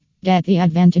Get the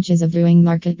advantages of doing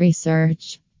market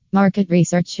research. Market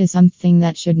research is something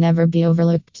that should never be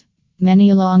overlooked.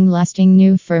 Many long lasting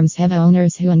new firms have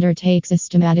owners who undertake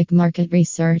systematic market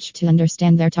research to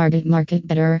understand their target market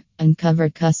better,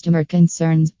 uncover customer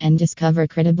concerns, and discover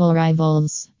credible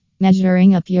rivals.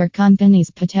 Measuring up your company's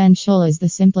potential is the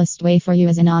simplest way for you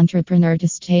as an entrepreneur to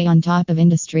stay on top of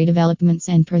industry developments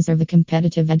and preserve a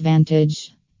competitive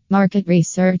advantage. Market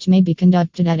research may be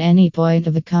conducted at any point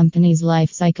of a company's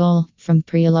life cycle, from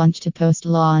pre-launch to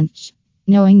post-launch.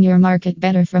 Knowing your market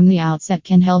better from the outset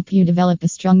can help you develop a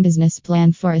strong business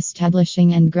plan for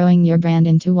establishing and growing your brand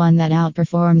into one that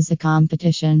outperforms the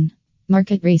competition.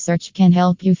 Market research can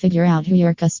help you figure out who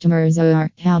your customers are,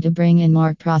 how to bring in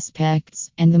more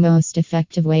prospects, and the most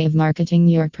effective way of marketing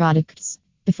your products.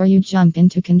 Before you jump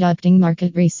into conducting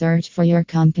market research for your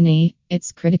company,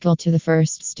 it's critical to the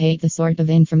first state the sort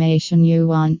of information you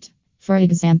want. For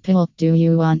example, do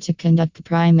you want to conduct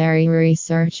primary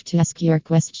research to ask your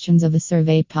questions of a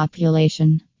survey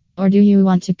population? Or do you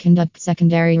want to conduct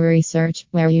secondary research,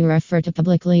 where you refer to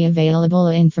publicly available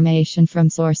information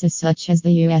from sources such as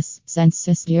the U.S.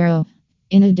 Census Bureau?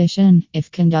 In addition, if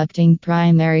conducting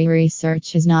primary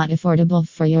research is not affordable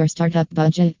for your startup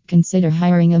budget, consider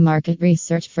hiring a market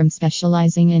research firm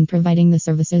specializing in providing the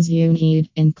services you need,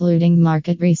 including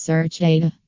market research data.